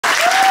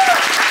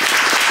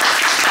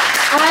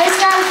I just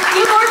got a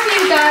few more for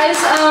you guys.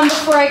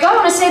 Before I go, I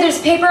want to say there's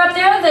a paper up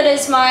there that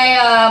is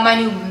my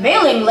new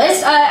mailing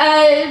list.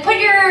 Put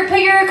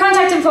your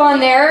contact info on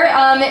there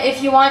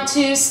if you want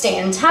to stay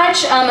in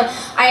touch.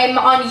 I'm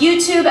on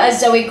YouTube as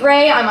Zoe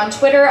Gray. I'm on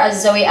Twitter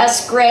as Zoe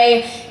S.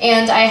 Gray.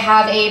 And I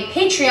have a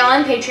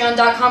Patreon,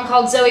 patreon.com,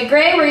 called Zoe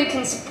Gray, where you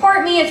can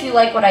support me if you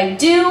like what I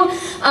do.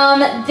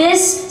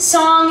 This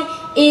song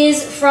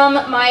is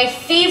from my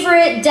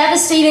favorite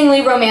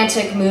devastatingly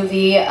romantic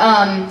movie.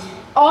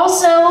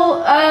 Also,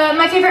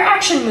 my favorite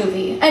action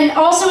movie, and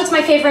also it's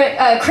my favorite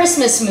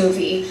Christmas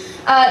movie.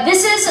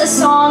 This is a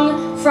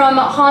song from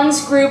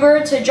Hans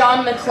Gruber to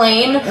John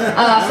McClane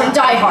from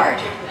Die Hard.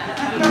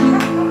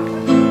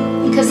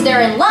 Because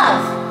they're in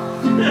love.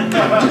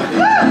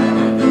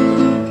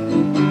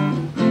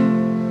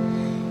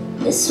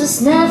 This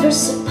was never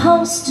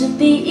supposed to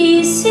be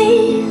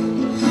easy.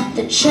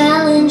 The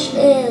challenge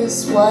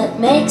is what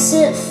makes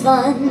it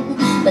fun.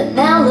 But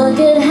now look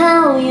at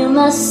how you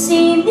must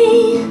see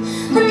me.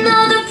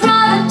 Another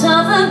product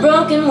of a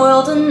broken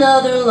world,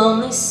 another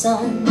lonely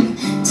son.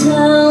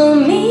 Tell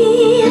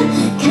me,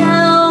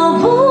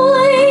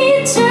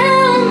 cowboy,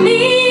 tell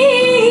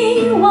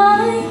me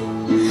why,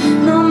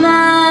 no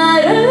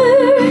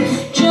matter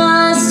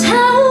just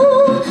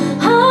how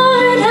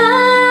hard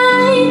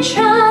I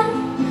try,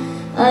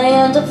 I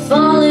end up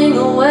falling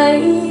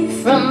away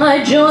from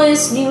my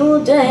joyous new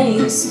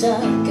day,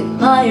 stuck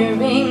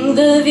admiring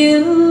the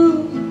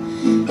view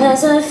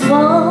as I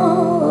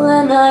fall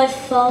and I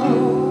fall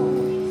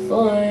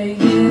for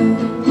you.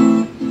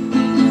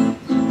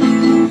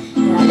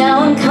 Now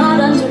I'm caught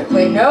under...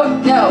 Wait,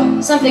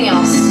 no, something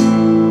else.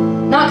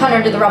 Not caught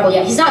under the rubble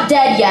yet. He's not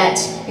dead yet.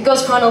 It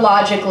goes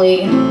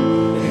chronologically.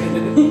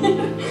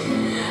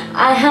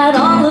 I had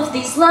all of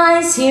these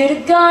lies here to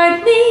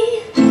guard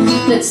me,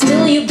 but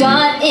still you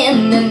got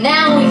in, and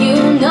now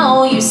you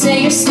know. You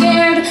say you're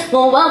scared,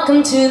 well,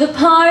 welcome to the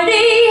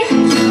party.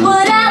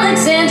 Would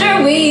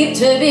Alexander weep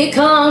to be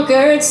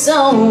conquered?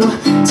 So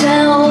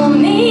tell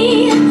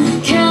me,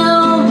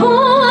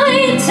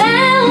 cowboy,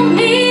 tell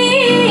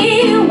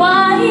me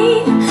why,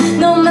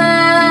 no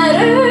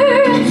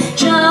matter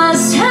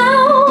just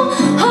how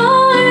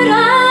hard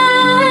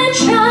I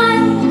try,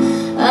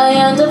 I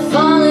end up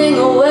falling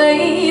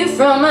away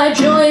from my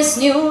joyous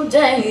new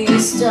day,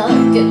 stuck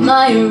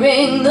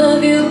admiring the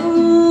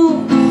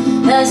view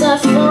as I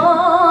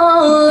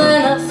fall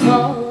and I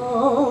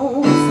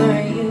fall for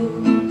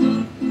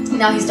you.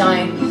 Now he's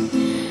dying.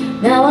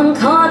 Now I'm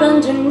caught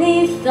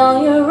underneath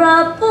all your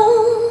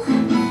rubble,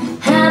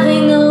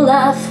 having a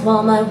laugh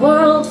while my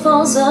world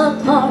falls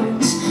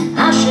apart.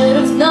 I should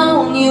have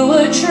known you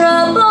were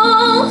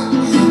trouble,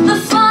 the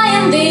fly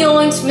in the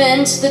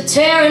ointment, the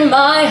tear in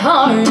my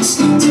heart.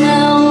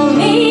 Tell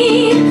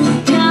me,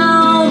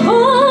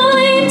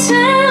 cowboy,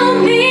 tell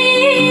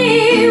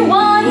me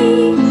why,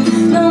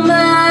 no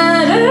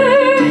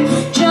matter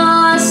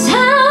just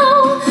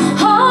how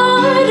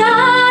hard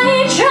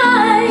I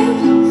try,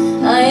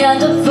 I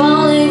end up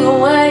falling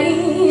away.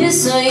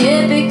 So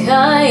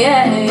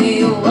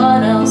yippee-ki-yay,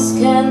 what else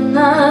can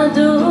I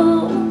do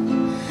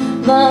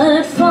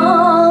but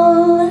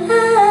fall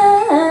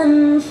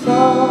and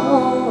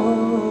fall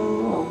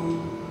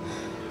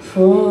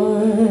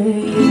for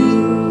you?